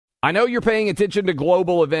I know you're paying attention to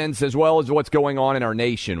global events as well as what's going on in our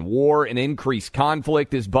nation. War and increased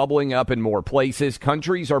conflict is bubbling up in more places.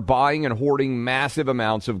 Countries are buying and hoarding massive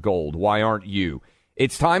amounts of gold. Why aren't you?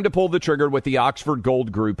 It's time to pull the trigger with the Oxford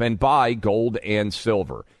Gold Group and buy gold and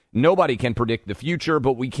silver. Nobody can predict the future,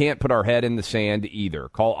 but we can't put our head in the sand either.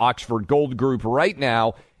 Call Oxford Gold Group right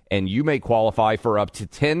now, and you may qualify for up to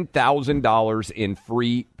 $10,000 in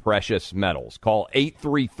free precious metals. Call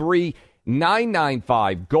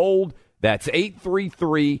 833-995-GOLD. That's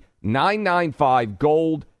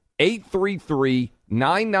 833-995-GOLD,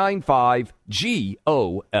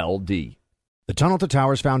 833-995-GOLD. The Tunnel to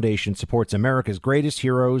Towers Foundation supports America's greatest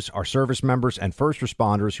heroes, our service members and first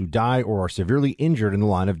responders who die or are severely injured in the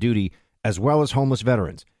line of duty, as well as homeless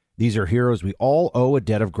veterans. These are heroes we all owe a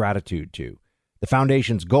debt of gratitude to. The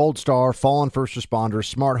Foundation's Gold Star, Fallen First Responders,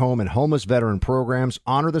 Smart Home, and Homeless Veteran programs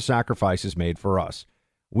honor the sacrifices made for us.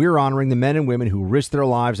 We're honoring the men and women who risked their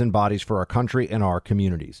lives and bodies for our country and our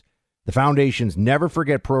communities. The Foundation's Never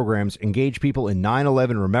Forget programs engage people in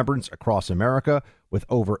 9/11 remembrance across America with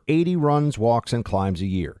over 80 runs, walks, and climbs a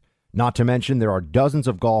year. Not to mention there are dozens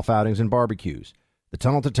of golf outings and barbecues. The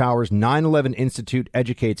Tunnel to Towers 9/11 Institute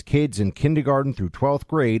educates kids in kindergarten through 12th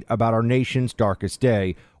grade about our nation's darkest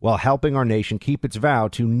day while helping our nation keep its vow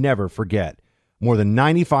to never forget. More than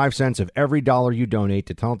 95 cents of every dollar you donate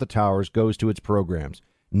to Tunnel to Towers goes to its programs.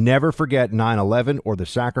 Never forget 9/11 or the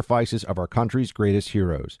sacrifices of our country's greatest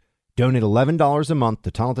heroes. Donate $11 a month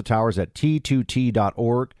to Tunnel to Towers at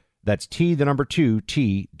T2T.org. That's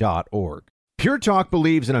T2T.org. Pure Talk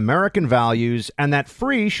believes in American values and that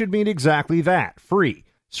free should mean exactly that, free.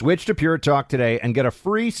 Switch to Pure Talk today and get a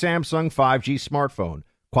free Samsung 5G smartphone.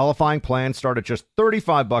 Qualifying plans start at just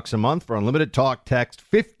 $35 a month for unlimited talk, text,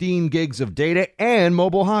 15 gigs of data, and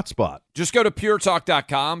mobile hotspot. Just go to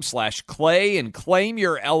puretalk.com/Clay and claim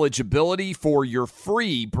your eligibility for your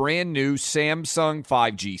free brand new Samsung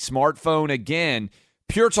 5G smartphone. Again,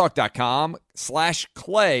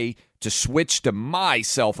 puretalk.com/Clay to switch to my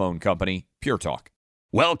cell phone company, Pure Talk.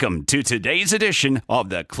 Welcome to today's edition of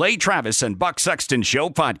the Clay Travis and Buck Sexton Show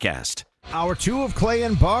podcast. Hour 2 of Clay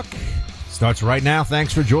and Buck starts right now.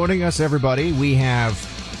 Thanks for joining us, everybody. We have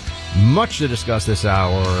much to discuss this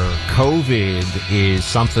hour. COVID is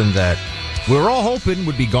something that we're all hoping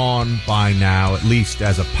would be gone by now, at least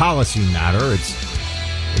as a policy matter.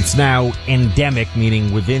 It's now endemic,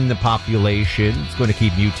 meaning within the population. It's going to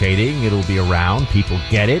keep mutating. It'll be around. People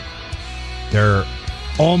get it. They're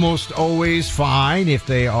almost always fine if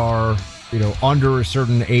they are, under a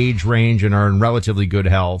certain age range and are in relatively good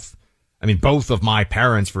health. I mean, both of my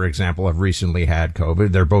parents, for example, have recently had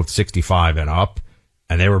COVID. They're both 65 and up,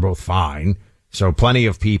 and they were both fine. So plenty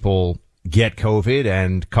of people get COVID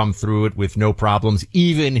and come through it with no problems,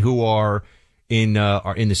 even who are in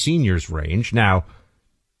the seniors range. Now,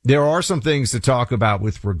 there are some things to talk about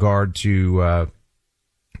with regard to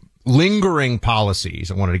lingering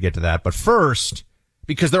policies. I wanted to get to that. But first,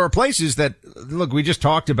 because there are places that, look, we just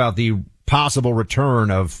talked about the possible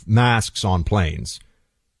return of masks on planes,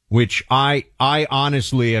 which I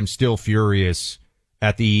honestly am still furious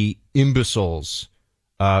at the imbeciles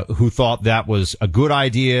who thought that was a good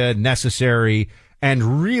idea, necessary,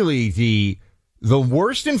 and really the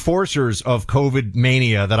worst enforcers of COVID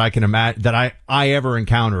mania that I can imagine that I ever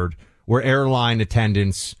encountered were airline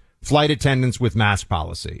attendants, flight attendants with mask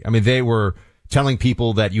policy. I mean, they were telling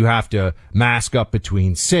people that you have to mask up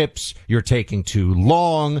between sips, you're taking too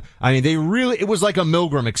long. I mean, it was like a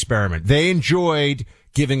Milgram experiment. They enjoyed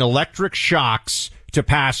giving electric shocks to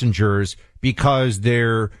passengers because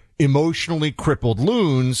they're emotionally crippled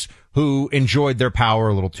loons who enjoyed their power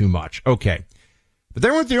a little too much. Okay. But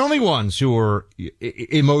they weren't the only ones who were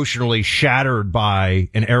emotionally shattered by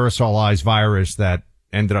an aerosolized virus that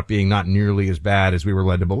ended up being not nearly as bad as we were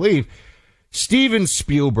led to believe. Steven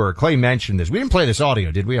Spielberg, Clay mentioned this. We didn't play this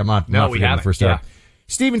audio, did we? I'm not. No, we haven't. The first time.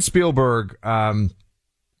 Steven Spielberg,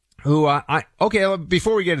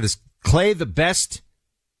 before we get to this, Clay, the best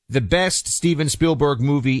Steven Spielberg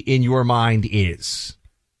movie in your mind is?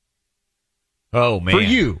 Oh, man. For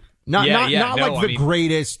you. Not the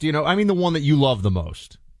greatest, I mean the one that you love the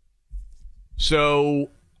most. So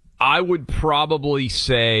I would probably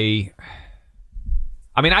say,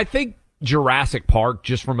 I think Jurassic Park,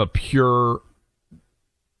 just from a pure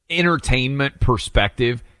entertainment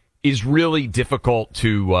perspective, is really difficult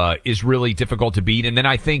to beat. And then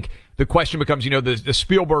I think the question becomes, the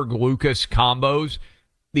Spielberg-Lucas combos,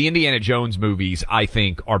 the Indiana Jones movies, I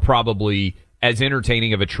think, are probably as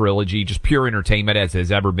entertaining of a trilogy, just pure entertainment as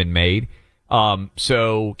has ever been made.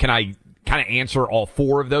 So can I kind of answer all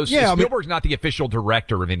four of those? Yeah, Spielberg's not the official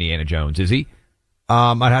director of Indiana Jones, is he?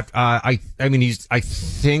 I'd have to, I mean,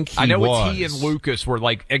 I know was. It's he and Lucas were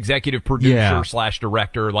like executive producer /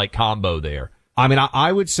 director, like combo there. I mean,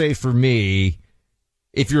 I would say for me,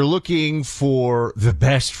 if you're looking for the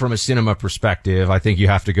best from a cinema perspective, I think you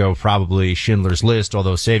have to go probably Schindler's List,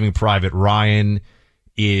 although Saving Private Ryan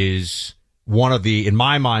is in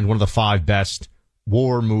my mind, one of the 5 best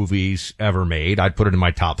war movies ever made. I'd put it in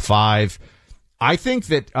my top 5. I think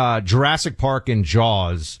that Jurassic Park and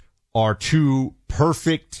Jaws are 2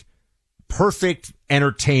 perfect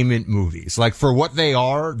entertainment movies. Like for what they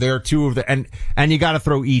are, they're 2 of the, and you gotta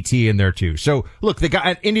throw E.T. in there too. So look, the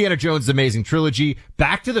guy, Indiana Jones' Amazing Trilogy,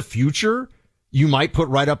 Back to the Future, you might put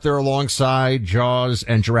right up there alongside Jaws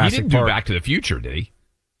and Jurassic Park. He didn't do Back to the Future, did he?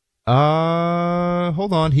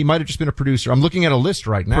 Hold on. He might have just been a producer. I'm looking at a list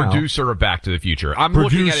right now. Producer of Back to the Future. I'm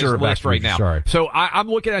looking at his list right now. Sorry. So I'm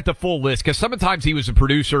looking at the full list because sometimes he was a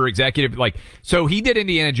producer, executive, so he did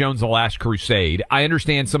Indiana Jones: The Last Crusade. I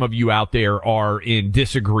understand some of you out there are in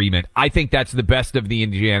disagreement. I think that's the best of the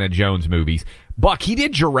Indiana Jones movies. Buck, he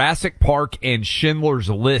did Jurassic Park and Schindler's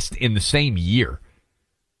List in the same year.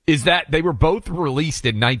 Is that they were both released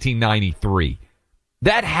in 1993.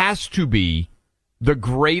 That has to be the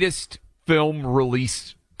greatest film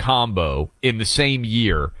release combo in the same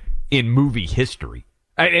year in movie history.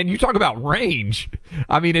 And you talk about range.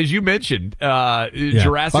 I mean, as you mentioned,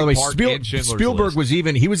 Jurassic By the way, Park and Schindler's Spielberg List.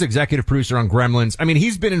 he was executive producer on Gremlins. I mean,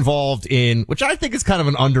 he's been involved in, which I think is kind of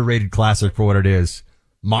an underrated classic for what it is.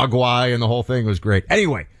 Mogwai and the whole thing was great.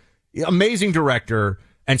 Anyway, amazing director.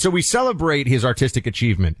 And so we celebrate his artistic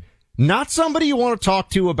achievement. Not somebody you want to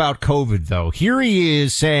talk to about COVID, though. Here he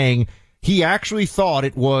is saying he actually thought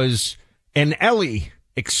it was an Ellie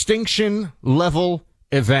extinction level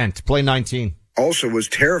event. Play 19. Also was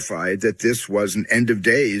terrified that this was an end of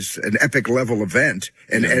days, an epic level event,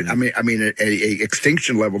 and a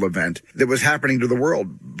extinction level event that was happening to the world.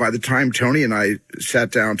 By the time Tony and I sat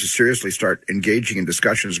down to seriously start engaging in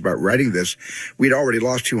discussions about writing this, we'd already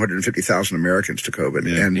lost 250,000 Americans to COVID.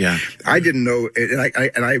 I didn't know,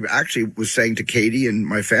 and I actually was saying to Katie and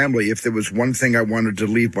my family, if there was one thing I wanted to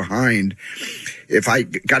leave behind, if I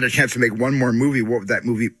got a chance to make one more movie, what would that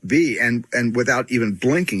movie be? And without even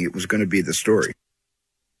blinking, it was going to be the story.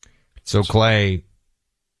 So, Clay,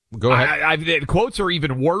 go ahead. The quotes are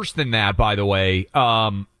even worse than that, by the way.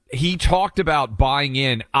 He talked about buying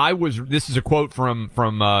in. This is a quote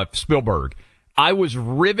from Spielberg. I was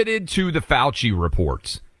riveted to the Fauci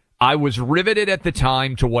reports. I was riveted at the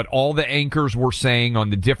time to what all the anchors were saying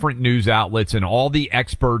on the different news outlets and all the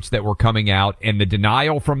experts that were coming out and the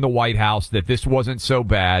denial from the White House that this wasn't so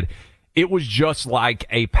bad. It was just like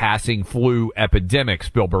a passing flu epidemic,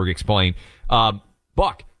 Spielberg explained.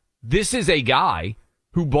 Buck, this is a guy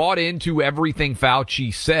who bought into everything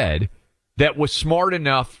Fauci said that was smart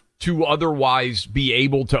enough to otherwise be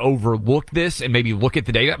able to overlook this and maybe look at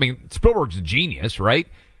the data. I mean, Spielberg's a genius, right?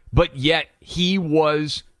 But yet he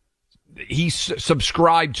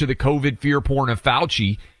subscribed to the COVID fear porn of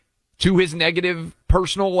Fauci to his negative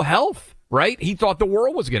personal health, right? He thought the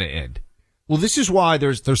world was going to end. Well, this is why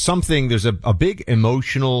there's a big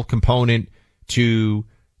emotional component to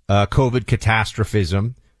COVID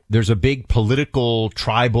catastrophism. There's a big political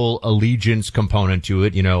tribal allegiance component to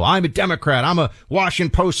it. You know, I'm a Democrat. I'm a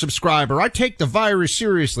Washington Post subscriber. I take the virus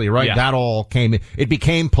seriously, right? Yeah. That all it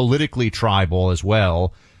became politically tribal as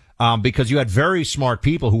well. Because you had very smart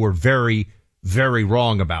people who were very, very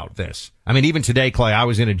wrong about this. I mean, even today, Clay, I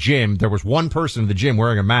was in a gym. There was one person in the gym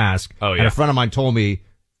wearing a mask. Oh, yeah. And a friend of mine told me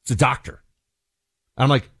it's a doctor. And I'm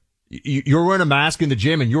like, you're wearing a mask in the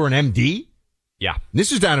gym and you're an MD? Yeah.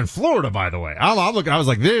 This is down in Florida, by the way. I'm looking, I was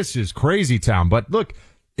like, this is crazy town. But look,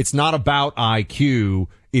 it's not about IQ.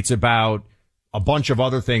 It's about a bunch of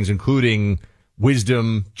other things, including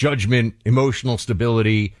wisdom, judgment, emotional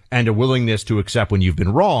stability, and a willingness to accept when you've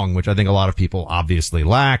been wrong, which I think a lot of people obviously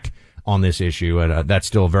lack on this issue. And that's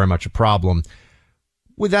still very much a problem.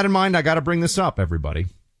 With that in mind, I got to bring this up, everybody.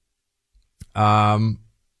 Trump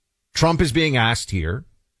is being asked here.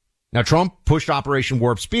 Now, Trump pushed Operation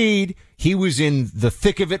Warp Speed. He was in the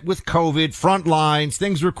thick of it with COVID, front lines.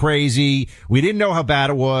 Things were crazy. We didn't know how bad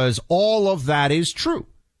it was. All of that is true.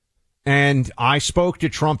 And I spoke to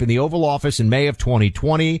Trump in the Oval Office in May of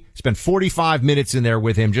 2020, spent 45 minutes in there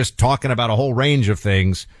with him just talking about a whole range of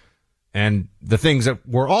things. And the things that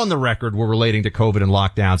were on the record were relating to COVID and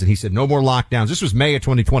lockdowns. And he said, no more lockdowns. This was May of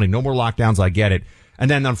 2020. No more lockdowns. I get it. And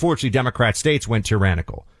then, unfortunately, Democrat states went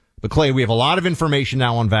tyrannical. But, Clay, we have a lot of information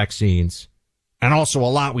now on vaccines. and also a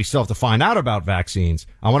lot we still have to find out about vaccines.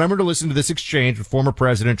 I want everyone to listen to this exchange with former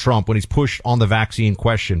President Trump when he's pushed on the vaccine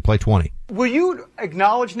question. Play 20. Will you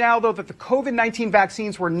acknowledge now, though, that the COVID-19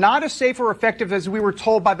 vaccines were not as safe or effective as we were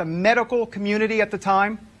told by the medical community at the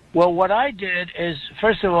time? Well, what I did is,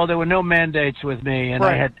 first of all, there were no mandates with me, and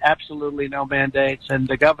Right. I had absolutely no mandates, and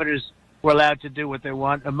the governors were allowed to do what they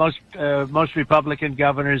want. And most Republican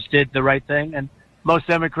governors did the right thing, and most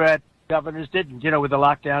Democrat governors didn't, with the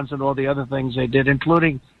lockdowns and all the other things they did,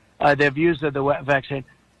 including their views of the vaccine.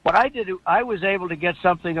 What I did, I was able to get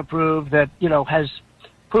something approved that, has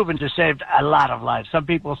proven to save a lot of lives. Some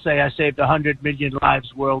people say I saved 100 million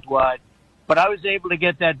lives worldwide. But I was able to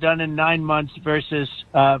get that done in 9 months versus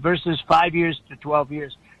 5 years to 12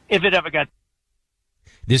 years, if it ever got.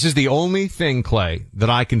 This is the only thing, Clay, that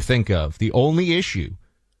I can think of. The only issue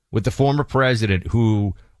with the former president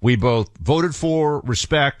who we both voted for,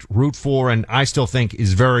 respect, root for, and I still think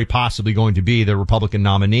is very possibly going to be the Republican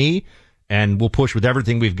nominee. And we'll push with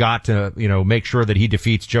everything we've got to, make sure that he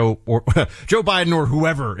defeats Joe Biden or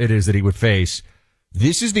whoever it is that he would face.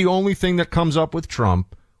 This is the only thing that comes up with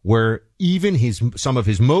Trump where even some of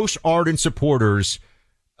his most ardent supporters,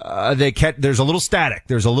 there's a little static.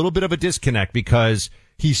 There's a little bit of a disconnect because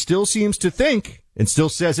he still seems to think and still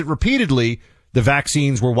says it repeatedly, the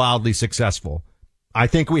vaccines were wildly successful. I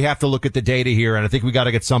think we have to look at the data here, and I think we got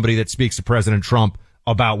to get somebody that speaks to President Trump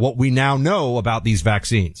about what we now know about these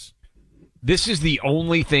vaccines. This is the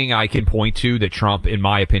only thing I can point to that Trump, in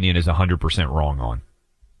my opinion, is 100% wrong on.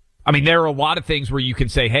 I mean, there are a lot of things where you can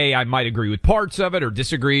say, hey, I might agree with parts of it or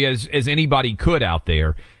disagree as anybody could out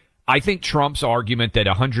there. I think Trump's argument that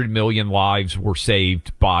 100 million lives were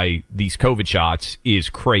saved by these COVID shots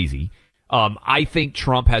is crazy. I think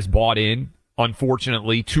Trump has bought in,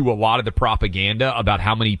 unfortunately, to a lot of the propaganda about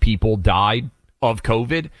how many people died of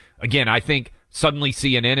COVID. Again, I think suddenly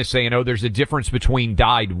CNN is saying, oh, there's a difference between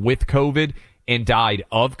died with COVID and died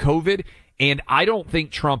of COVID. And I don't think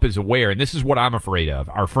Trump is aware, and this is what I'm afraid of.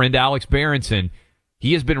 Our friend Alex Berenson,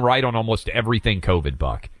 he has been right on almost everything COVID,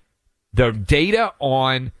 Buck. The data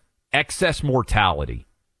on excess mortality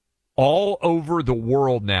all over the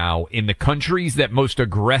world now in the countries that most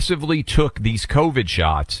aggressively took these COVID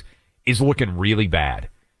shots is looking really bad.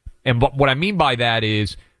 And what I mean by that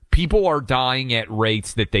is people are dying at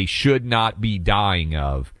rates that they should not be dying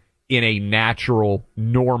of in a natural,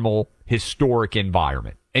 normal, historic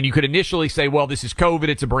environment. And you could initially say, well, this is COVID.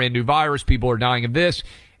 It's a brand new virus. People are dying of this.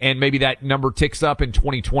 And maybe that number ticks up in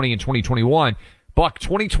 2020 and 2021. Buck,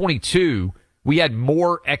 2022, we had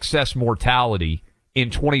more excess mortality in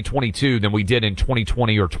 2022 than we did in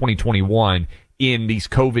 2020 or 2021 in these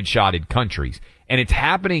COVID-shotted countries. And it's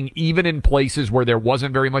happening even in places where there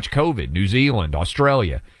wasn't very much COVID. New Zealand,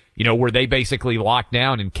 Australia, where they basically locked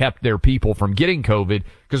down and kept their people from getting COVID.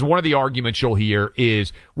 Because one of the arguments you'll hear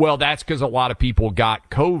is, well, that's because a lot of people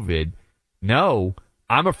got COVID. No,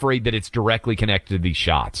 I'm afraid that it's directly connected to these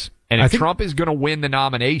shots. And if Trump is going to win the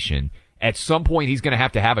nomination, at some point he's going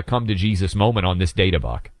to have a come to Jesus moment on this data,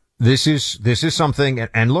 Buck. This is something.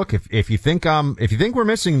 And look, if you think we're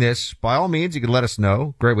missing this, by all means, you can let us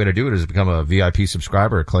know. Great way to do it is to become a VIP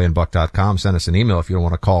subscriber at clayandbuck.com. Send us an email if you don't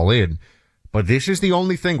want to call in. But this is the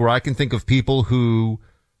only thing where I can think of people who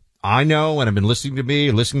I know and have been listening to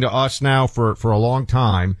me, listening to us now for a long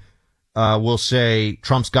time, will say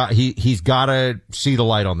he's got to see the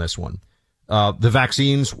light on this one. The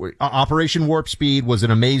vaccines, Operation Warp Speed was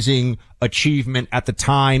an amazing achievement at the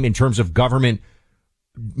time in terms of government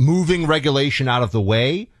moving regulation out of the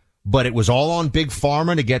way, but it was all on Big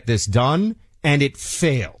Pharma to get this done, and it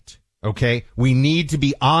failed. Okay? We need to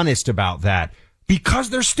be honest about that. Because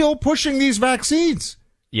they're still pushing these vaccines.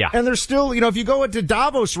 Yeah. And they're still, if you go into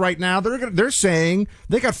Davos right now, they're saying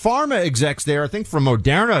they got pharma execs there. I think from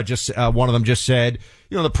Moderna, one of them just said,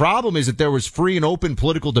 the problem is that there was free and open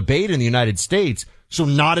political debate in the United States. So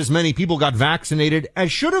not as many people got vaccinated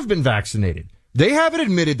as should have been vaccinated. They haven't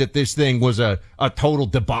admitted that this thing was a total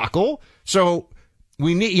debacle. So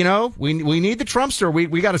we need, we need the Trumpster.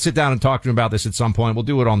 We got to sit down and talk to him about this at some point. We'll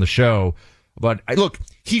do it on the show. But look,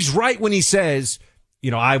 he's right when he says,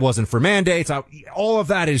 I wasn't for mandates. All of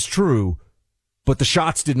that is true, but the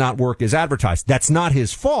shots did not work as advertised. That's not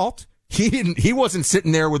his fault. He wasn't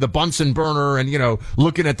sitting there with a Bunsen burner and,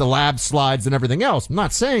 looking at the lab slides and everything else. I'm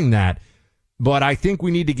not saying that, but I think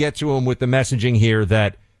we need to get to him with the messaging here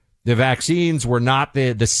that the vaccines were not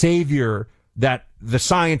the savior that the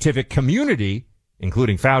scientific community,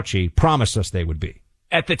 including Fauci, promised us they would be.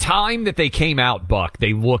 At the time that they came out, Buck,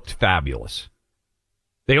 they looked fabulous.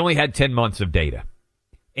 They only had 10 months of data.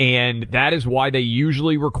 And that is why they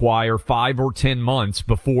usually require 5 or 10 months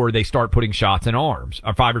before they start putting shots in arms,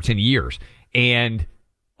 or 5 or 10 years. And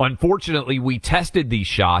unfortunately, we tested these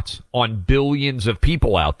shots on billions of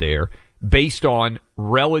people out there based on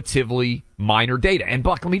relatively minor data. And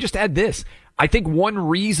Buck, let me just add this. I think one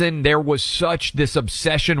reason there was such this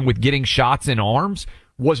obsession with getting shots in arms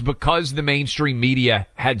was because the mainstream media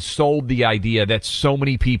had sold the idea that so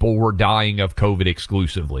many people were dying of COVID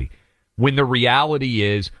exclusively, when the reality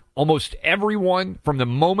is almost everyone from the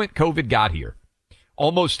moment COVID got here,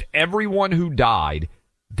 almost everyone who died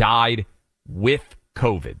with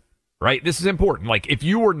COVID, right? This is important. Like if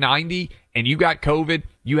you were 90 and you got COVID,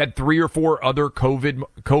 you had 3 or 4 other COVID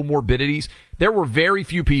comorbidities. There were very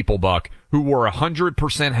few people, Buck, who were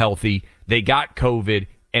 100% healthy. They got COVID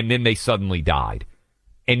and then they suddenly died.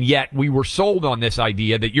 And yet we were sold on this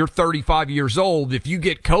idea that you're 35 years old. If you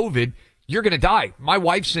get COVID, you're going to die. My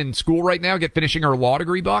wife's in school right now, finishing her law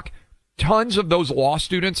degree, Buck. Tons of those law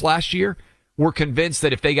students last year were convinced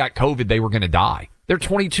that if they got COVID, they were going to die. They're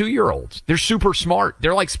 22-year-olds. They're super smart.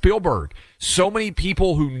 They're like Spielberg. So many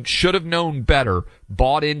people who should have known better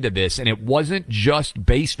bought into this, and it wasn't just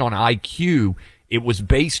based on IQ. It was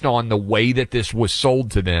based on the way that this was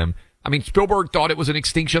sold to them. I mean, Spielberg thought it was an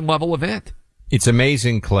extinction-level event. It's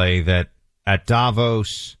amazing, Clay, that at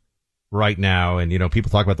Davos right now, and, people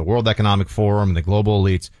talk about the World Economic Forum and the global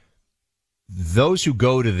elites, those who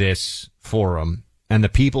go to this forum and the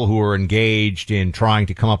people who are engaged in trying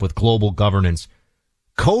to come up with global governance,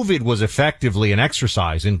 COVID was effectively an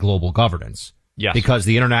exercise in global governance. Yes. Because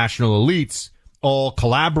the international elites all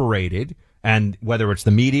collaborated, and whether it's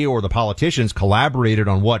the media or the politicians collaborated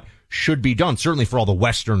on what should be done, certainly for all the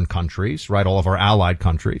Western countries, right, all of our allied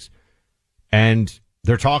countries. And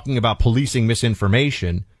they're talking about policing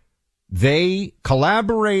misinformation. They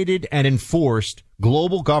collaborated and enforced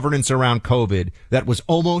global governance around COVID that was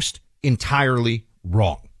almost entirely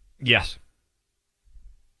wrong. Yes.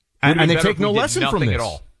 And they take no lesson from this. At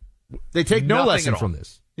all. They take no lesson from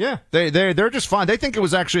this. Yeah, they're just fine. They think it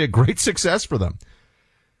was actually a great success for them.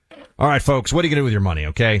 All right, folks, what are you going to do with your money,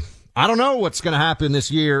 okay? I don't know what's going to happen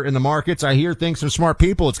this year in the markets. I hear things from smart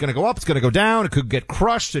people. It's going to go up. It's going to go down. It could get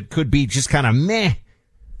crushed. It could be just kind of meh.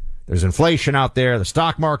 There's inflation out there. The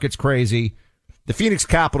stock market's crazy. The Phoenix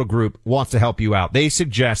Capital Group wants to help you out. They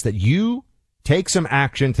suggest that you take some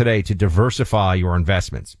action today to diversify your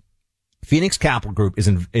investments. Phoenix Capital Group is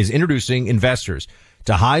introducing investors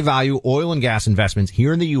to high-value oil and gas investments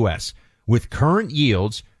here in the U.S. with current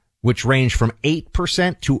yields which range from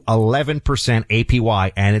 8% to 11%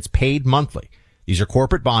 APY, and it's paid monthly. These are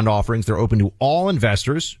corporate bond offerings. They're open to all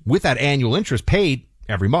investors with that annual interest paid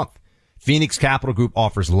every month. Phoenix Capital Group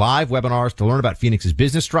offers live webinars to learn about Phoenix's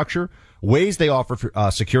business structure, ways they offer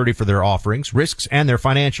security for their offerings, risks, and their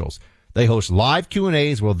financials. They host live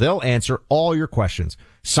Q&As where they'll answer all your questions.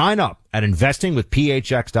 Sign up at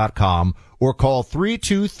investingwithphx.com or call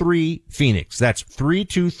 323-PHOENIX. That's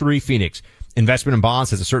 323-PHOENIX. Investment in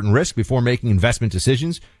bonds has a certain risk. Before making investment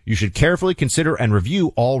decisions, you should carefully consider and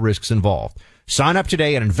review all risks involved. Sign up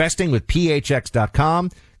today at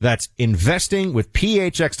investingwithphx.com. That's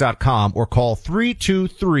investingwithphx.com or call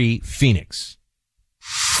 323-PHOENIX.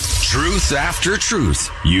 Truth after truth.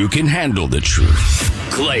 You can handle the truth.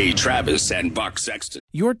 Clay Travis and Buck Sexton.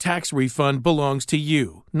 Your tax refund belongs to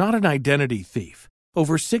you, not an identity thief.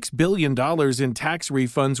 Over $6 billion in tax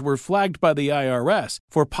refunds were flagged by the IRS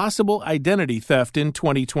for possible identity theft in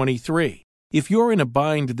 2023. If you're in a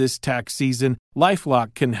bind this tax season,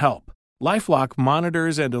 LifeLock can help. LifeLock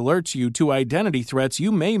monitors and alerts you to identity threats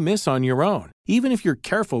you may miss on your own, even if you're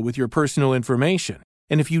careful with your personal information.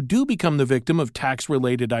 And if you do become the victim of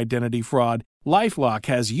tax-related identity fraud, LifeLock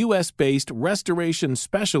has U.S.-based restoration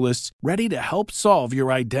specialists ready to help solve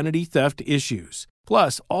your identity theft issues.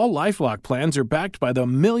 Plus, all LifeLock plans are backed by the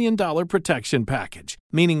 $1 Million Protection Package,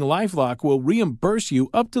 meaning LifeLock will reimburse you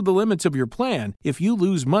up to the limits of your plan if you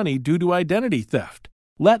lose money due to identity theft.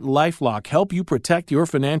 Let LifeLock help you protect your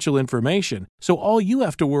financial information, so all you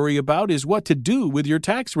have to worry about is what to do with your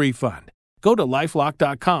tax refund. Go to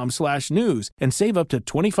LifeLock.com/news and save up to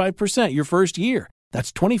 25% your first year.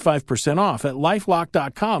 That's 25% off at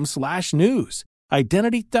LifeLock.com/news.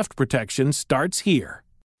 Identity theft protection starts here.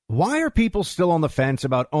 Why are people still on the fence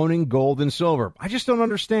about owning gold and silver? I just don't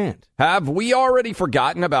understand. Have we already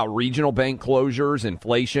forgotten about regional bank closures,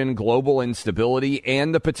 inflation, global instability,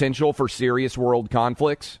 and the potential for serious world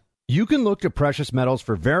conflicts? You can look to precious metals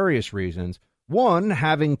for various reasons. 1,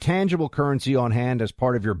 having tangible currency on hand as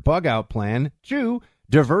part of your bug-out plan. 2,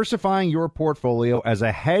 diversifying your portfolio as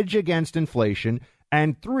a hedge against inflation.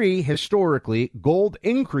 And 3, historically, gold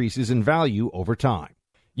increases in value over time.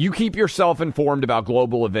 You keep yourself informed about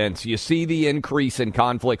global events. You see the increase in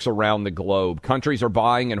conflicts around the globe. Countries are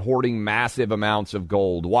buying and hoarding massive amounts of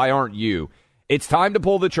gold. Why aren't you? It's time to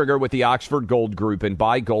pull the trigger with the Oxford Gold Group and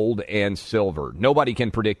buy gold and silver. Nobody can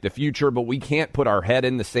predict the future, but we can't put our head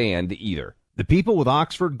in the sand either. The people with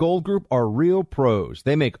Oxford Gold Group are real pros.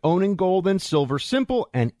 They make owning gold and silver simple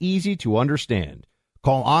and easy to understand.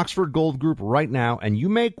 Call Oxford Gold Group right now, and you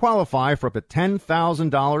may qualify for up to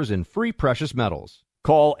 $10,000 in free precious metals.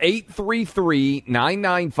 Call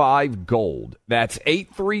 833-995-GOLD. That's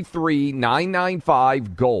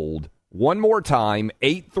 833-995-GOLD. One more time,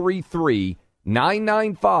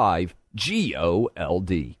 833-995-GOLD.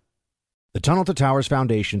 The Tunnel to Towers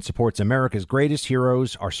Foundation supports America's greatest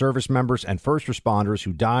heroes, our service members, and first responders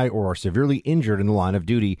who die or are severely injured in the line of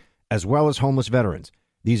duty, as well as homeless veterans.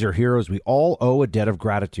 These are heroes we all owe a debt of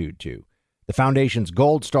gratitude to. The Foundation's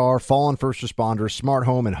Gold Star, Fallen First Responders, Smart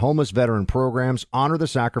Home, and Homeless Veteran programs honor the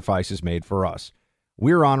sacrifices made for us.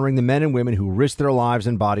 We're honoring the men and women who risked their lives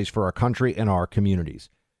and bodies for our country and our communities.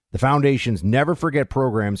 The Foundation's Never Forget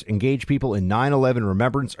programs engage people in 9/11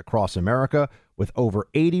 remembrance across America with over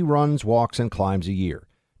 80 runs, walks, and climbs a year.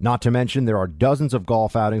 Not to mention there are dozens of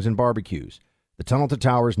golf outings and barbecues. The Tunnel to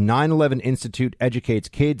Towers 9/11 Institute educates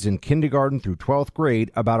kids in kindergarten through 12th grade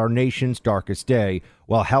about our nation's darkest day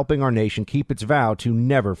while helping our nation keep its vow to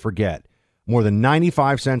never forget. More than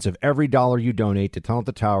 95 cents of every dollar you donate to Tunnel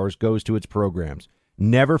to Towers goes to its programs.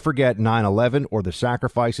 Never forget 9/11 or the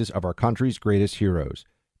sacrifices of our country's greatest heroes.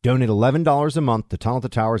 Donate $11 a month to Tunnel to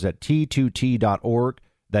Towers at T2T.org.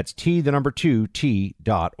 That's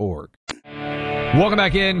T2T.org. Welcome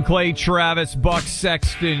back in, Clay Travis, Buck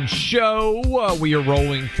Sexton Show. We are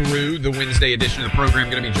rolling through the Wednesday edition of the program.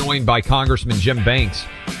 Going to be joined by Congressman Jim Banks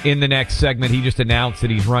in the next segment. He just announced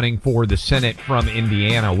that he's running for the Senate from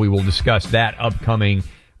Indiana. We will discuss that upcoming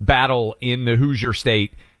battle in the Hoosier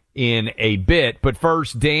State in a bit. But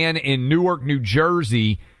first, Dan in Newark, New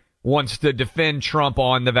Jersey wants to defend Trump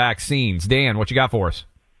on the vaccines. Dan, what you got for us?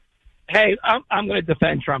 Hey, I'm going to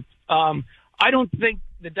defend Trump. I don't think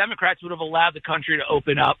the Democrats would have allowed the country to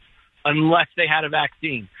open up unless they had a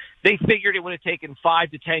vaccine. They figured it would have taken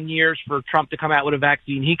 5 to 10 years for Trump to come out with a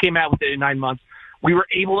vaccine. He came out with it in 9 months. We were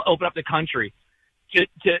able to open up the country.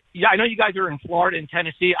 I know you guys are in Florida and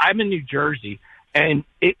Tennessee. I'm in New Jersey, and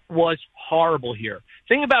it was horrible here.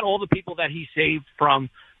 Think about all the people that he saved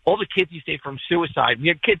from, all the kids he saved from suicide. We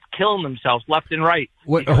had kids killing themselves left and right.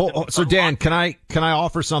 So Dan, can I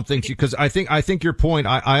offer something to you? Because I think your point,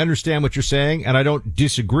 I understand what you're saying, and I don't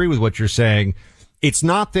disagree with what you're saying. It's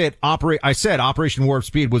not that I said Operation Warp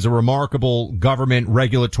Speed was a remarkable government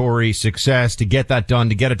regulatory success to get that done,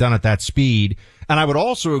 to get it done at that speed. And I would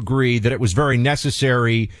also agree that it was very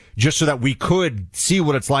necessary just so that we could see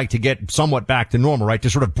what it's like to get somewhat back to normal, right? To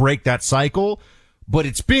sort of break that cycle. But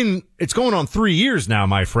it's going on 3 years now,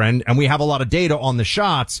 my friend, and we have a lot of data on the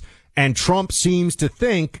shots. And Trump seems to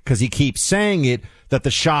think, because he keeps saying it, that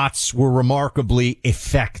the shots were remarkably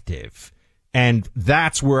effective. And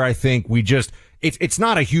that's where I think it's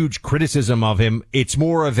not a huge criticism of him. It's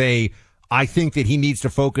more of I think that he needs to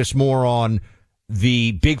focus more on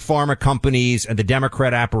the big pharma companies and the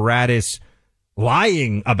Democrat apparatus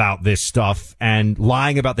lying about this stuff and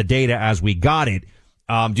lying about the data as we got it.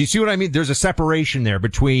 Do you see what I mean? There's a separation there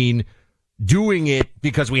between doing it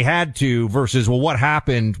because we had to versus, well, what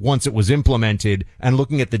happened once it was implemented, and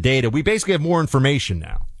looking at the data. We basically have more information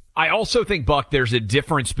now. I also think, Buck, there's a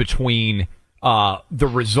difference between the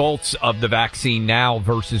results of the vaccine now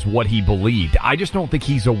versus what he believed. I just don't think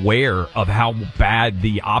he's aware of how bad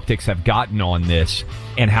the optics have gotten on this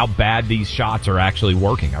and how bad these shots are actually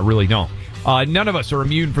working. I really don't. None of us are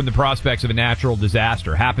immune from the prospects of a natural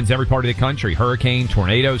disaster. Happens every part of the country. Hurricane,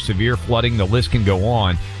 tornado, severe flooding, the list can go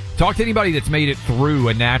on. Talk to anybody that's made it through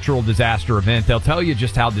a natural disaster event. They'll tell you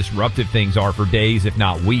just how disruptive things are for days, if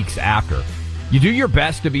not weeks after. You do your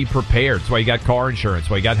best to be prepared. That's why you got car insurance,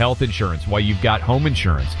 why you got health insurance, why you've got home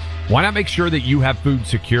insurance. Why not make sure that you have food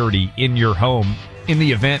security in your home in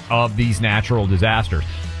the event of these natural disasters?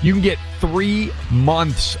 You can get 3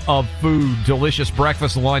 months of food, delicious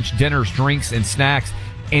breakfast, lunch, dinners, drinks, and snacks,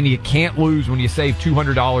 and you can't lose when you save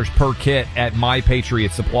 $200 per kit at My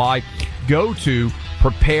Patriot Supply. Go to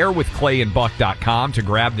preparewithclayandbuck.com to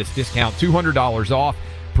grab this discount, $200 off.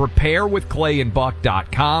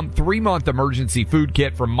 Preparewithclayandbuck.com, 3-month emergency food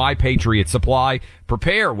kit from My Patriot Supply.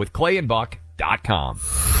 Preparewithclayandbuck.com.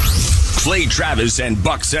 Clay Travis and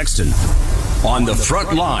Buck Sexton. on the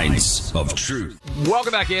front lines of truth.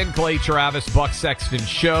 Welcome back in, Clay Travis, Buck Sexton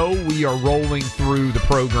Show. We are rolling through the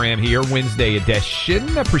program here, Wednesday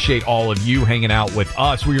edition. Appreciate all of you hanging out with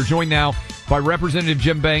us. We are joined now by Representative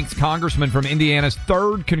Jim Banks, Congressman from Indiana's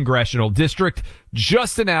 3rd Congressional District,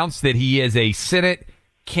 just announced that he is a Senate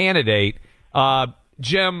candidate.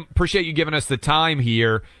 Jim, appreciate you giving us the time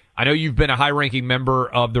here. I know you've been a high-ranking member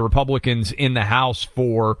of the Republicans in the House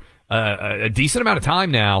for a decent amount of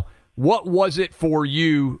time now. What was it for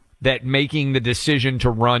you that making the decision to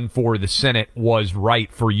run for the Senate was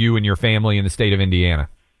right for you and your family in the state of Indiana?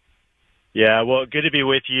 Yeah, well, good to be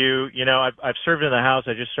with you. You know, I've served in the House.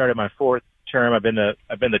 I just started my 4th term. I've been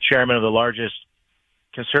the chairman of the largest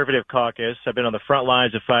conservative caucus. I've been on the front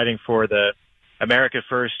lines of fighting for the America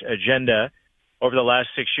First agenda over the last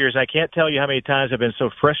 6 years. I can't tell you how many times I've been so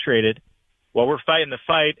frustrated. While we're fighting the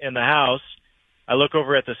fight in the House, I look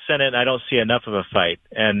over at the Senate and I don't see enough of a fight.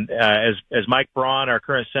 And as Mike Braun, our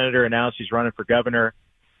current senator, announced he's running for governor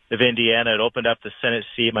of Indiana, it opened up the Senate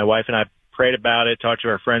seat. My wife and I prayed about it, talked to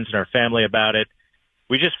our friends and our family about it.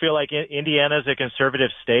 We just feel like Indiana is a conservative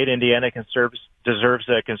state. Indiana deserves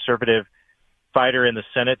a conservative fighter in the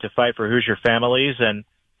Senate to fight for Hoosier families, and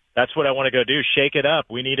that's what I want to go do, shake it up.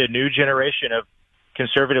 We need a new generation of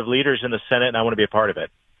conservative leaders in the Senate, and I want to be a part of it.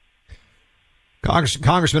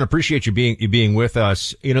 Congressman, appreciate you being with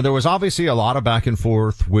us. You know, there was obviously a lot of back and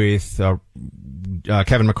forth with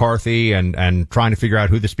Kevin McCarthy and trying to figure out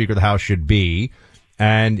who the Speaker of the House should be.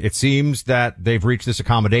 And it seems that they've reached this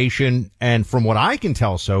accommodation. And from what I can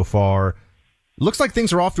tell so far, looks like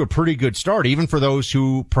things are off to a pretty good start, even for those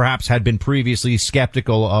who perhaps had been previously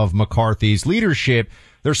skeptical of McCarthy's leadership.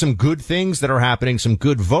 There's some good things that are happening, some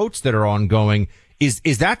good votes that are ongoing.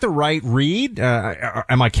 Is that the right read?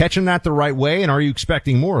 Am I catching that the right way? And are you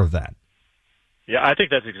expecting more of that? Yeah, I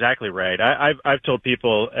think that's exactly right. I've told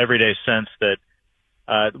people every day since that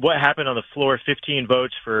what happened on the floor, 15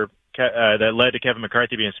 votes for that led to Kevin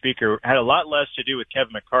McCarthy being Speaker, had a lot less to do with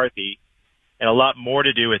Kevin McCarthy and a lot more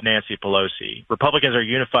to do with Nancy Pelosi. Republicans are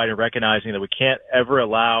unified in recognizing that we can't ever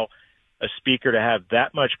allow a Speaker to have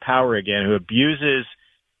that much power again, who abuses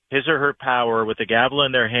his or her power with the gavel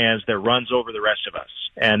in their hands that runs over the rest of us.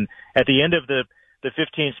 And at the end of the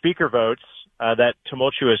 15 Speaker votes, that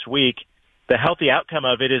tumultuous week, the healthy outcome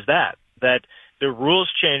of it is that the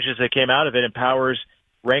rules changes that came out of it empowers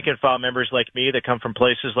rank and file members like me that come from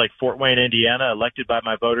places like Fort Wayne, Indiana, elected by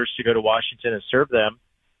my voters to go to Washington and serve them.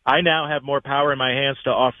 I now have more power in my hands to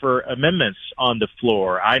offer amendments on the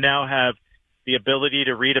floor. I now have the ability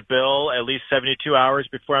to read a bill at least 72 hours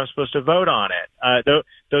before I'm supposed to vote on it.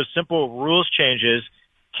 Those simple rules changes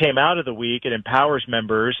came out of the week. It empowers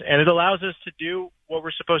members, and it allows us to do what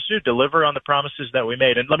we're supposed to do, deliver on the promises that we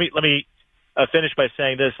made. And let me finish by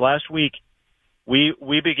saying this. Last week,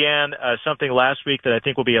 we began something last week that I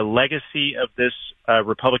think will be a legacy of this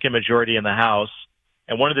Republican majority in the House.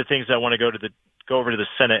 And one of the things I want to go over to the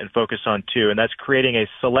Senate and focus on too, and that's creating a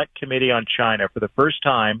select committee on China for the first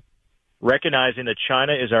time, recognizing that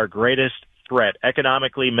China is our greatest threat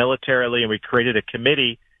economically, militarily, and we created a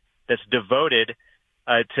committee that's devoted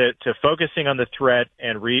to focusing on the threat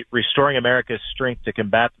and restoring America's strength to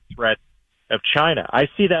combat the threat of China. I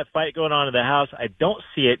see that fight going on in the House. I don't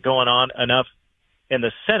see it going on enough in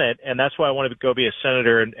the Senate, and that's why I want to go be a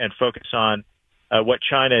senator and focus on what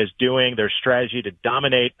China is doing, their strategy to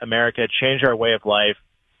dominate America, change our way of life,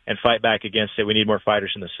 and fight back against it. We need more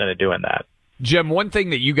fighters in the Senate doing that. Jim, one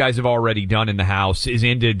thing that you guys have already done in the House is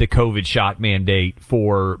ended the COVID shot mandate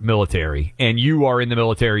for military. And you are in the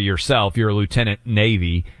military yourself. You're a lieutenant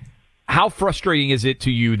Navy. How frustrating is it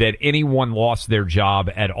to you that anyone lost their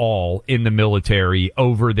job at all in the military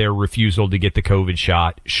over their refusal to get the COVID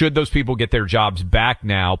shot? Should those people get their jobs back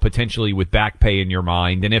now, potentially with back pay in your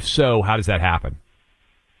mind? And if so, how does that happen?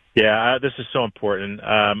 Yeah, this is so important.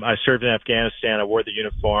 I served in Afghanistan. I wore the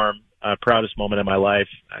uniform. Proudest moment of my life.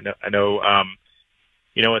 I know,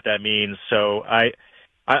 you know what that means. So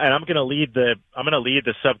I'm going to lead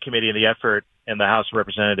the subcommittee in the effort in the House of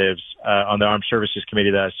Representatives on the Armed Services Committee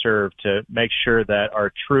that I serve to make sure that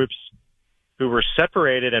our troops who were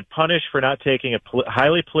separated and punished for not taking a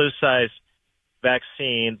highly politicized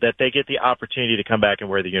vaccine, that they get the opportunity to come back and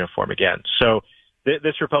wear the uniform again. So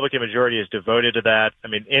this Republican majority is devoted to that. I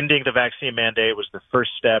mean, ending the vaccine mandate was the first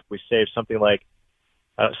step. We saved something like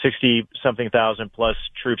 60-something thousand plus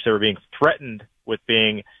troops that were being threatened with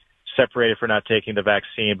being separated for not taking the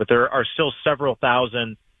vaccine. But there are still several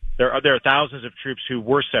thousand. There are thousands of troops who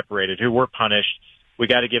were separated, who were punished. We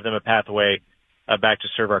got to give them a pathway back to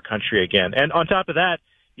serve our country again. And on top of that,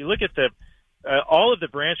 you look at all of the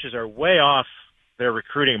branches are way off their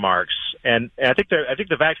recruiting marks. And I think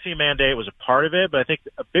the vaccine mandate was a part of it, but I think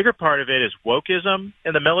a bigger part of it is wokeism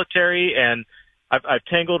in the military. And I've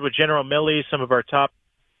tangled with General Milley, some of our top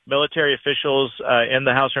military officials in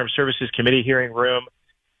the House Armed Services Committee hearing room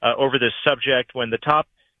over this subject. When the top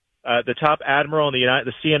admiral in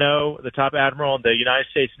the CNO, the top admiral in the United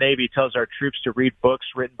States Navy, tells our troops to read books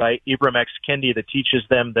written by Ibram X. Kendi that teaches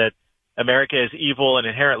them that America is evil and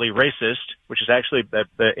inherently racist, which is actually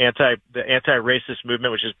the anti-racist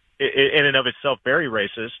movement, which is in and of itself very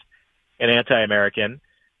racist and anti-American.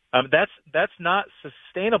 That's not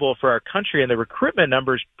sustainable for our country, and the recruitment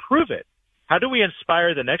numbers prove it. How do we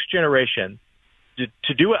inspire the next generation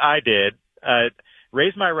to do what I did,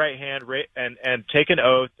 raise my right hand and take an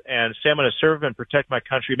oath and say I'm going to serve and protect my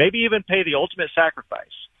country, maybe even pay the ultimate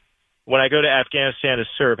sacrifice when I go to Afghanistan to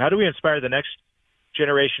serve? How do we inspire the next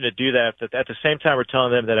generation to do that, at the same time we're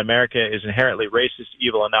telling them that America is inherently racist,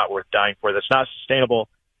 evil, and not worth dying for? That's not sustainable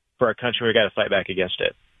for our country. We've got to fight back against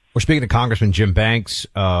it. We're speaking to Congressman Jim Banks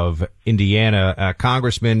of Indiana.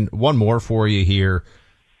 Congressman, one more for you here.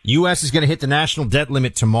 U.S. is going to hit the national debt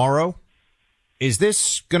limit tomorrow. Is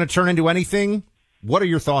this going to turn into anything? What are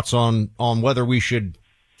your thoughts on whether we should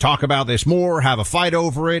talk about this more, have a fight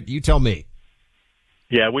over it? You tell me.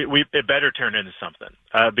 Yeah, it better turn into something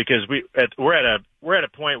because we're at a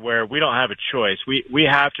point where we don't have a choice. We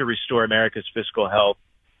have to restore America's fiscal health,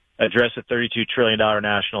 address a $32 trillion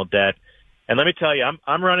national debt. And let me tell you,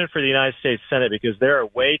 I'm running for the United States Senate because there are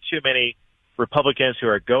way too many Republicans who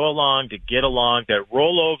are go along to get along, that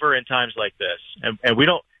roll over in times like this. And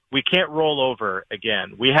we can't roll over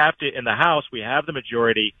again. We have to, in the House, we have the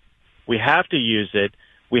majority. We have to use it.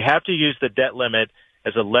 We have to use the debt limit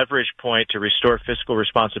as a leverage point to restore fiscal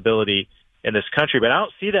responsibility in this country. But I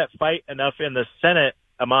don't see that fight enough in the Senate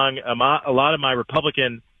among a lot of my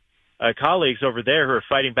Republican colleagues over there who are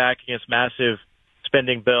fighting back against massive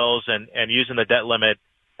spending bills and using the debt limit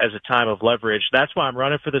as a time of leverage. That's why I'm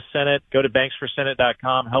running for the Senate. Go to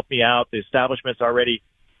banksforsenate.com. Help me out. The establishment's already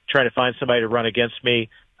trying to find somebody to run against me.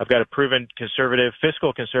 I've got a proven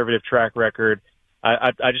fiscal conservative track record.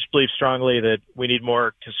 I just believe strongly that we need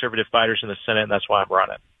more conservative fighters in the Senate, and that's why I'm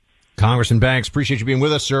running. Congressman Banks, appreciate you being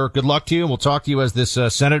with us, sir. Good luck to you, and we'll talk to you as this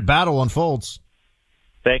Senate battle unfolds.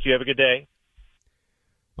 Thank you. Have a good day.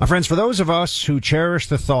 My friends, for those of us who cherish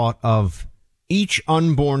the thought of each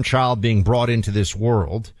unborn child being brought into this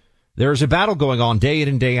world, there is a battle going on day in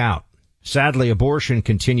and day out. Sadly, abortion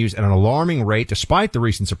continues at an alarming rate despite the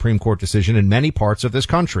recent Supreme Court decision in many parts of this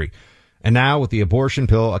country. And now, with the abortion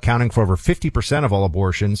pill accounting for over 50% of all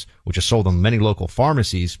abortions, which is sold in many local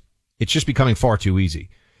pharmacies, it's just becoming far too easy.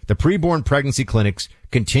 The preborn pregnancy clinics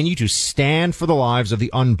continue to stand for the lives of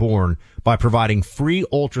the unborn by providing free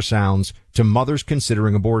ultrasounds to mothers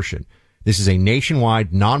considering abortion. This is a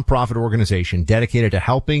nationwide nonprofit organization dedicated to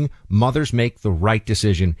helping mothers make the right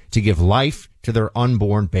decision to give life to their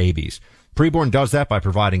unborn babies. Preborn does that by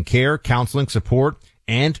providing care, counseling, support,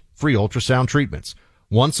 and free ultrasound treatments.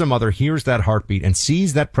 Once a mother hears that heartbeat and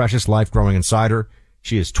sees that precious life growing inside her,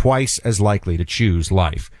 she is twice as likely to choose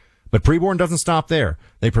life. But Preborn doesn't stop there.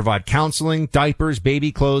 They provide counseling, diapers,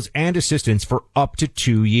 baby clothes, and assistance for up to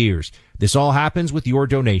 2 years. This all happens with your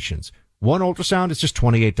donations. One ultrasound is just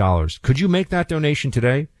 $28. Could you make that donation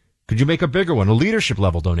today? Could you make a bigger one, a leadership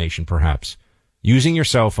level donation perhaps? Using your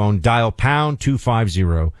cell phone, dial pound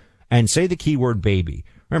 250 and say the keyword baby.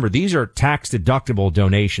 Remember, these are tax-deductible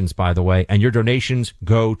donations, by the way, and your donations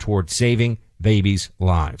go toward saving babies'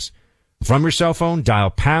 lives. From your cell phone,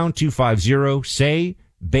 dial pound 250, say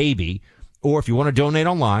baby, or if you want to donate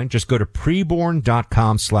online, just go to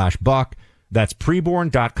preborn.com/buck. That's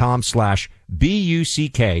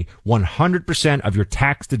preborn.com/BUCK. 100% of your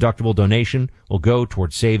tax-deductible donation will go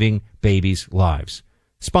toward saving babies' lives.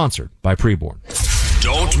 Sponsored by Preborn.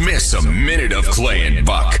 Don't miss a minute of Clay and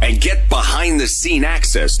Buck and get behind-the-scene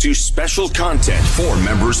access to special content for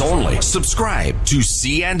members only. Subscribe to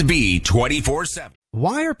C&B 24/7.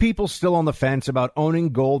 Why are people still on the fence about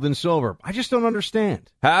owning gold and silver? I just don't understand.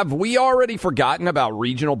 Have we already forgotten about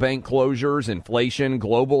regional bank closures, inflation,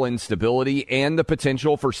 global instability, and the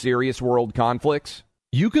potential for serious world conflicts?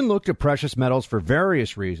 You can look to precious metals for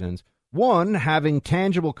various reasons. One, having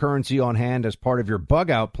tangible currency on hand as part of your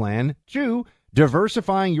bug-out plan. Two,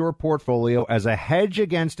 diversifying your portfolio as a hedge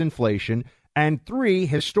against inflation. And three,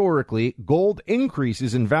 historically, gold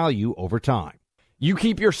increases in value over time. You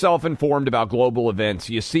keep yourself informed about global events.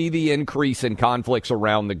 You see the increase in conflicts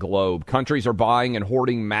around the globe. Countries are buying and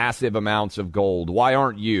hoarding massive amounts of gold. Why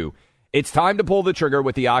aren't you? It's time to pull the trigger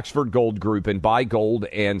with the Oxford Gold Group and buy gold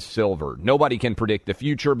and silver. Nobody can predict the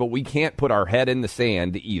future, but we can't put our head in the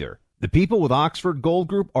sand either. The people with Oxford Gold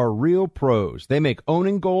Group are real pros. They make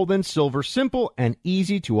owning gold and silver simple and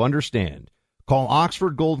easy to understand. Call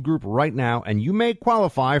Oxford Gold Group right now, and you may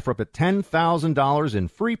qualify for up to $10,000 in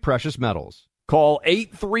free precious metals. Call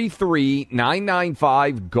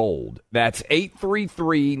 833-995-GOLD. That's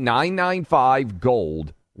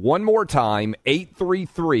 833-995-GOLD. One more time,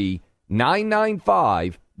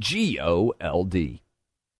 833-995-GOLD.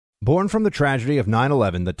 Born from the tragedy of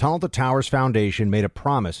 9/11, the Tunnel to Towers Foundation made a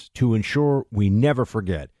promise to ensure we never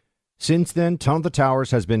forget. Since then, Tunnel to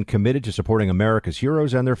Towers has been committed to supporting America's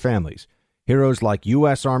heroes and their families. Heroes like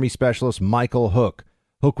U.S. Army Specialist Michael Hook.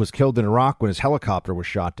 Hook was killed in Iraq when his helicopter was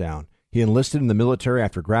shot down. He enlisted in the military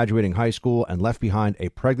after graduating high school and left behind a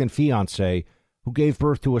pregnant fiancée who gave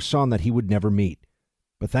birth to a son that he would never meet.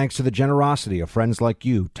 But thanks to the generosity of friends like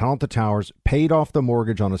you, Tunnel to Towers paid off the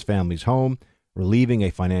mortgage on his family's home, relieving a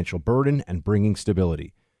financial burden and bringing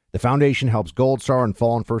stability. The foundation helps Gold Star and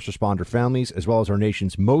fallen first responder families, as well as our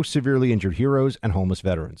nation's most severely injured heroes and homeless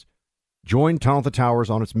veterans. Join Tunnel to Towers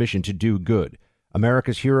on its mission to do good.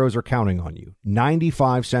 America's heroes are counting on you.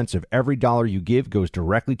 95 cents of every dollar you give goes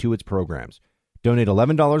directly to its programs. Donate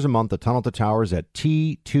 $11 a month to Tunnel to Towers at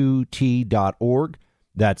T2T.org.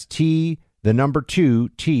 That's T2T.org.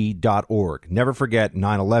 Never forget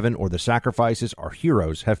 9/11 or the sacrifices our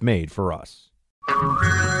heroes have made for us.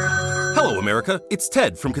 Hello, America. It's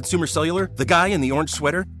Ted from Consumer Cellular, the guy in the orange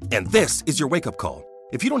sweater, and this is your wake-up call.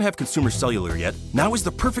 If you don't have Consumer Cellular yet, now is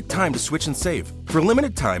the perfect time to switch and save. For a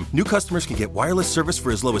limited time, new customers can get wireless service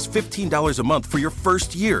for as low as $15 a month for your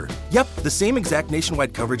first year. Yep, the same exact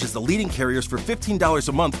nationwide coverage as the leading carriers for $15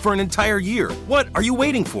 a month for an entire year. What are you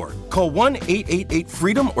waiting for? Call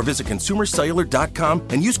 1-888-FREEDOM or visit consumercellular.com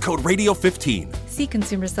and use code RADIO15. See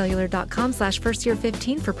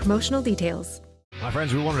consumercellular.com/firstyear15 for promotional details. My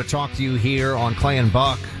friends, we wanted to talk to you here on Clay and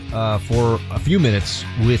Buck for a few minutes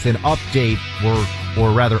with an update,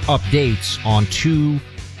 or rather updates on two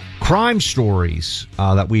crime stories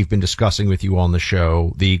that we've been discussing with you on the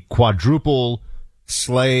show. The quadruple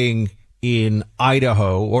slaying in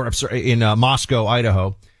Idaho, or I'm sorry, in Moscow,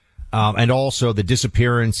 Idaho, and also the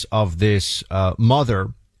disappearance of this mother,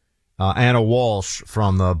 Anna Walsh,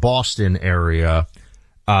 from the Boston area.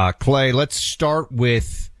 Clay, let's start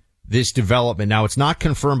with this development. Now, it's not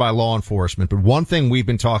confirmed by law enforcement, but one thing we've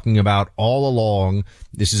been talking about all along,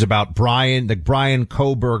 this is about Brian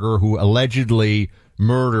Kohberger, who allegedly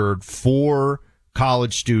murdered 4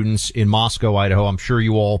 college students in Moscow, Idaho. I'm sure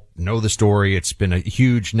you all know the story. It's been a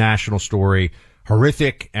huge national story,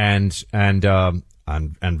 horrific and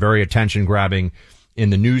very attention grabbing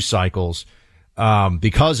in the news cycles,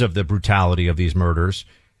 because of the brutality of these murders.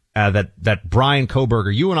 That Brian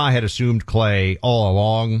Kohberger, you and I had assumed, Clay, all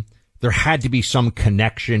along, there had to be some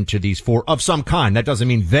connection to these 4 of some kind. That doesn't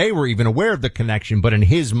mean they were even aware of the connection, but in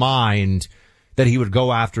his mind that he would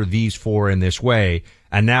go after these 4 in this way.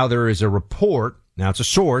 And now there is a report. Now it's a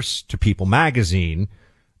source to People magazine,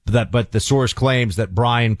 but the source claims that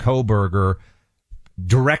Brian Kohberger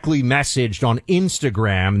directly messaged on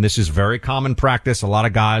Instagram, and this is very common practice. A lot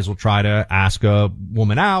of guys will try to ask a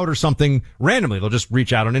woman out or something randomly. They'll just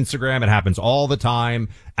reach out on Instagram. It happens all the time.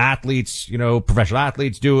 Athletes, professional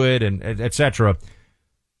athletes do it, and et cetera.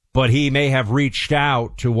 But he may have reached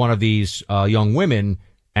out to one of these young women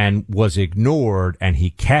and was ignored, and he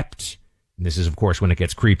kept, and this is, of course, when it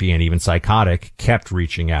gets creepy and even psychotic, kept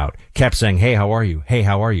reaching out, kept saying, "Hey, how are you? Hey,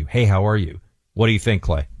 how are you? Hey, how are you?" What do you think,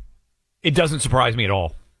 Clay? It doesn't surprise me at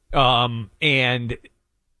all. And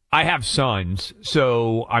I have sons,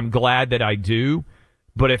 so I'm glad that I do.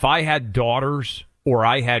 But if I had daughters or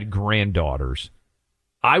I had granddaughters,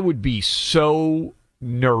 I would be so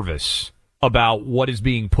nervous about what is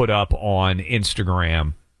being put up on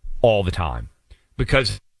Instagram all the time.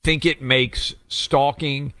 Because I think it makes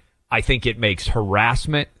stalking, I think it makes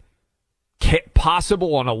harassment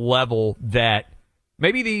possible on a level that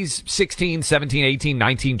maybe these 16, 17, 18,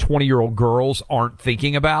 19, 20-year-old girls aren't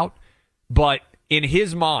thinking about. But in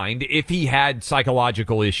his mind, if he had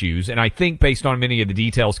psychological issues, and I think based on many of the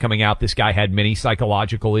details coming out, this guy had many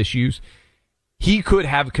psychological issues, he could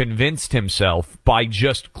have convinced himself by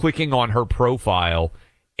just clicking on her profile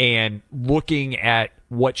and looking at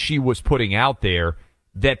what she was putting out there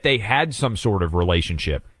that they had some sort of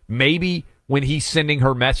relationship. Maybe when he's sending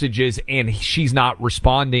her messages and she's not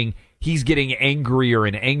responding, he's getting angrier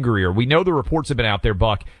and angrier. We know the reports have been out there,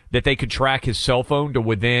 Buck, that they could track his cell phone to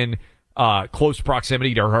within close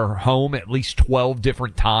proximity to her home at least 12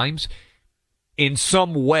 different times. In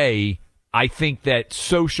some way, I think that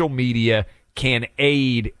social media can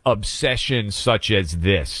aid obsessions such as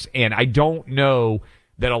this. And I don't know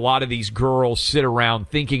that a lot of these girls sit around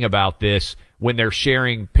thinking about this when they're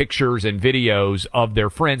sharing pictures and videos of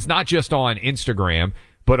their friends, not just on Instagram,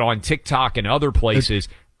 but on TikTok and other places.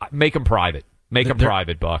 Make them private. Make them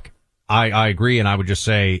private, Buck. I agree, and I would just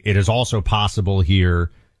say it is also possible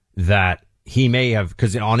here that he may have,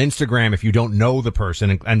 because on Instagram, if you don't know the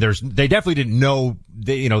person, and they definitely didn't know,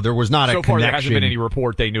 there was not a connection. So far, there hasn't been any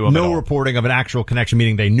report they knew of. No reporting of an actual connection,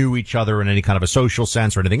 meaning they knew each other in any kind of a social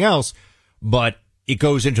sense or anything else. But it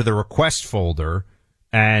goes into the request folder,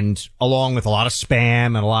 and along with a lot of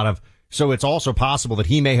spam and so it's also possible that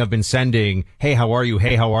he may have been sending, hey, how are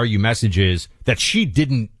you messages that she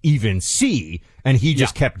didn't even see, and he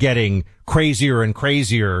just kept getting crazier and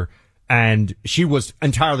crazier. And she was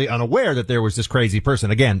entirely unaware that there was this crazy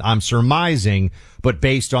person. Again, I'm surmising, but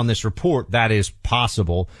based on this report, that is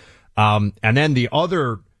possible. And then the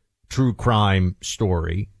other true crime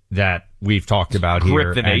story that we've talked about here.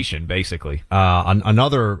 Grip the nation, basically.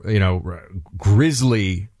 Another,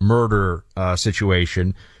 grisly murder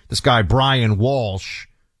situation. This guy, Brian Walsh,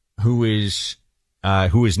 who is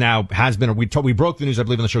now has been, we broke the news, I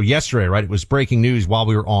believe, on the show yesterday, right? It was breaking news while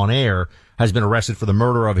we were on air, has been arrested for the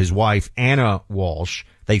murder of his wife, Anna Walsh.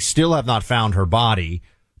 They still have not found her body,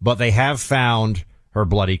 but they have found her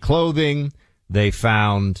bloody clothing. They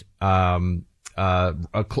found, bloody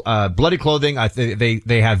clothing.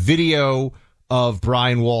 They have video of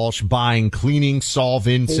Brian Walsh buying cleaning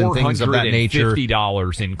solvents and things of that nature.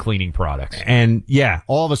 $450 in cleaning products. And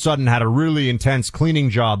all of a sudden had a really intense cleaning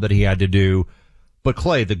job that he had to do. But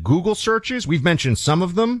Clay, the Google searches, we've mentioned some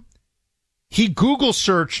of them. He Google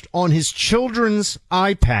searched on his child's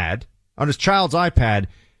iPad,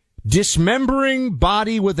 dismembering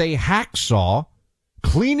body with a hacksaw,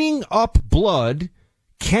 cleaning up blood.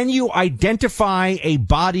 Can you identify a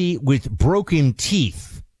body with broken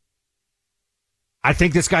teeth? I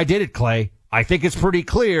think this guy did it, Clay. I think it's pretty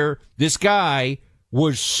clear this guy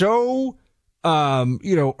was so,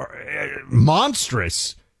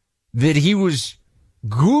 monstrous that he was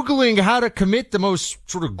Googling how to commit the most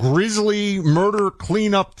sort of grisly murder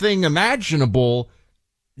cleanup thing imaginable.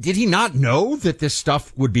 Did he not know that this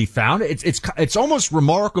stuff would be found? It's almost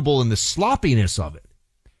remarkable in the sloppiness of it.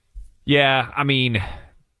 Yeah, I mean,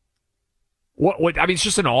 it's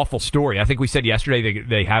just an awful story. I think we said yesterday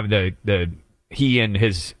they have he and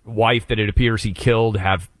his wife that it appears he killed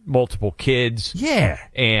have multiple kids. Yeah.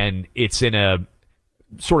 And it's in a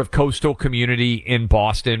sort of coastal community in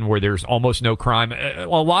Boston where there's almost no crime. A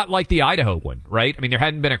lot like the Idaho one, right? I mean, there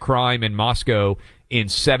hadn't been a crime in Moscow in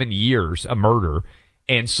 7 years, a murder.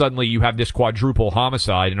 And suddenly you have this quadruple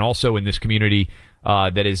homicide, and also in this community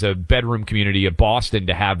that is a bedroom community of Boston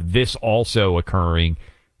to have this also occurring.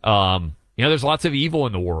 There's lots of evil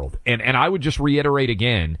in the world. And I would just reiterate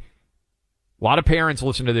again, a lot of parents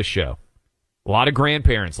listen to this show. A lot of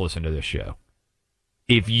grandparents listen to this show.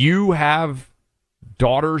 If you have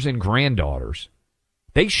daughters and granddaughters,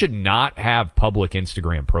 they should not have public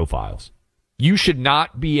Instagram profiles. You should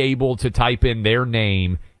not be able to type in their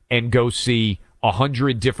name and go see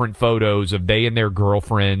 100 different photos of they and their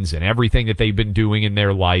girlfriends and everything that they've been doing in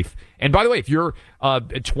their life. And by the way, if you're a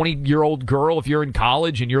 20-year-old girl, if you're in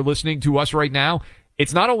college and you're listening to us right now,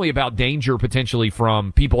 it's not only about danger potentially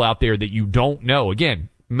from people out there that you don't know. Again,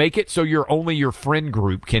 make it so only your friend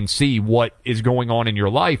group can see what is going on in your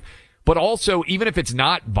life. But also, even if it's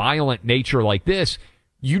not violent nature like this,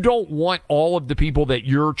 you don't want all of the people that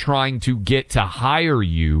you're trying to get to hire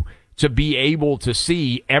you to be able to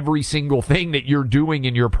see every single thing that you're doing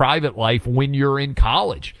in your private life when you're in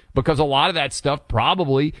college. Because a lot of that stuff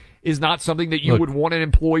probably is not something that you would want an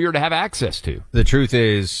employer to have access to. The truth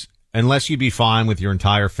is, unless you'd be fine with your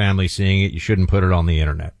entire family seeing it, you shouldn't put it on the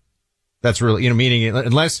internet. That's really, meaning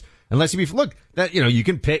unless you be, look, that, you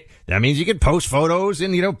can pick, that means you can post photos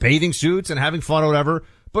in, bathing suits and having fun or whatever.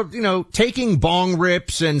 But, taking bong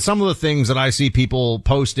rips and some of the things that I see people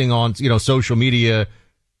posting on, social media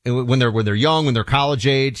when they're young, when they're college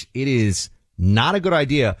age, it is not a good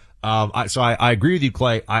idea. So I agree with you,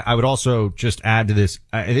 Clay. I would also just add to this.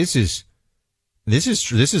 This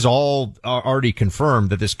is all already confirmed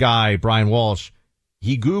that this guy, Brian Walsh,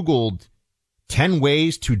 he Googled 10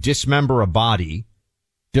 ways to dismember a body.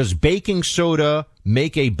 Does baking soda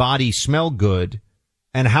make a body smell good?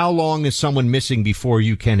 And how long is someone missing before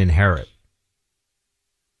you can inherit?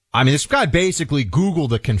 I mean, this guy basically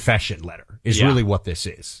Googled a confession letter is really what this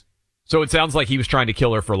is. So it sounds like he was trying to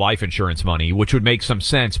kill her for life insurance money, which would make some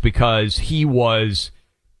sense because he was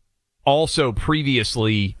also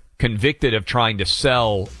previously convicted of trying to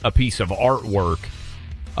sell a piece of artwork,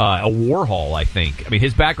 a Warhol, I think. I mean,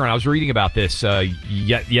 his background, I was reading about this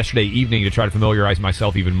yesterday evening to try to familiarize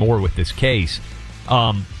myself even more with this case.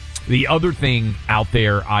 The other thing out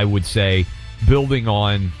there, I would say, building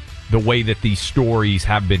on the way that these stories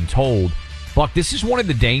have been told, Buck, this is one of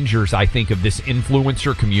the dangers, I think, of this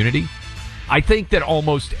influencer community. I think that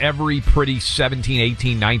almost every pretty 17,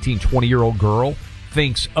 18, 19, 20-year-old girl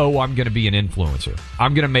thinks, oh, I'm going to be an influencer.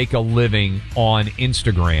 I'm going to make a living on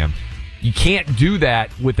Instagram. You can't do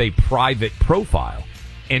that with a private profile.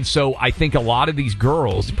 And so I think a lot of these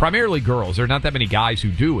girls, primarily girls, there are not that many guys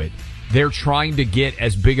who do it, they're trying to get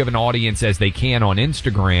as big of an audience as they can on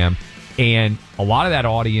Instagram. And a lot of that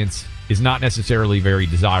audience is not necessarily very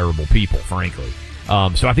desirable people, frankly.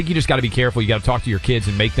 So I think you just got to be careful. You got to talk to your kids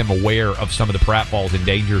and make them aware of some of the pratfalls and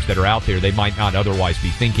dangers that are out there they might not otherwise be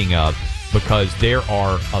thinking of, because there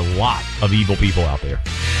are a lot of evil people out there.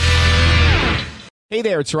 Hey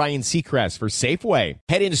there, it's Ryan Seacrest for Safeway.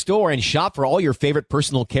 Head in store and shop for all your favorite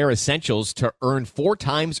personal care essentials to earn 4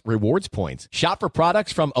 times rewards points. Shop for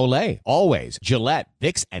products from Olay, Always, Gillette,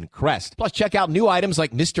 Vicks, and Crest. Plus, check out new items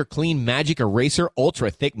like Mr. Clean Magic Eraser Ultra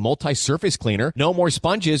Thick Multi-Surface Cleaner. No more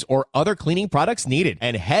sponges or other cleaning products needed.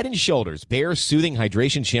 And Head & Shoulders Bare Soothing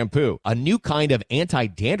Hydration Shampoo, a new kind of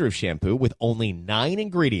anti-dandruff shampoo with only 9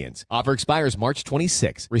 ingredients. Offer expires March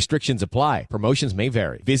 26. Restrictions apply. Promotions may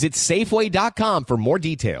vary. Visit Safeway.com for more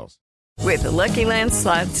details. With the Lucky Land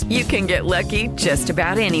Slots, you can get lucky just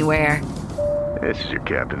about anywhere. This is your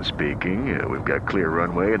captain speaking. We've got clear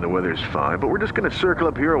runway and the weather's fine, but we're just going to circle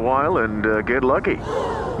up here a while and get lucky.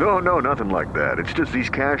 No, nothing like that. It's just these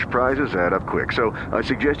cash prizes add up quick. So I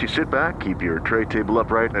suggest you sit back, keep your tray table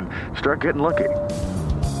upright, and start getting lucky.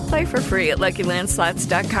 Play for free at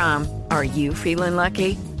LuckyLandSlots.com. Are you feeling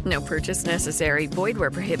lucky? No purchase necessary. Void where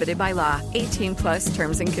prohibited by law. 18 plus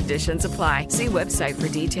terms and conditions apply. See website for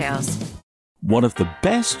details. One of the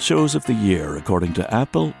best shows of the year, according to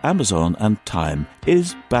Apple, Amazon, and Time,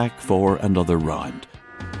 is back for another round.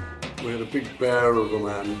 We had a big bear of a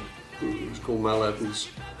man who was called Mal Evans,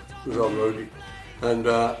 who was our roadie. And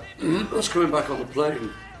I was coming back on the plane,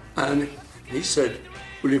 and he said,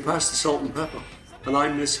 "Will you pass the salt and pepper?" And I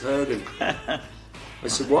misheard him. I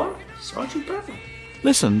said, "What? Sergeant Pepper?"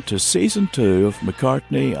 Listen to Season 2 of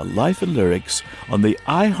McCartney, A Life in Lyrics on the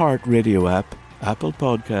iHeartRadio app, Apple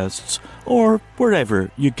Podcasts, or wherever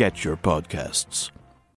you get your podcasts.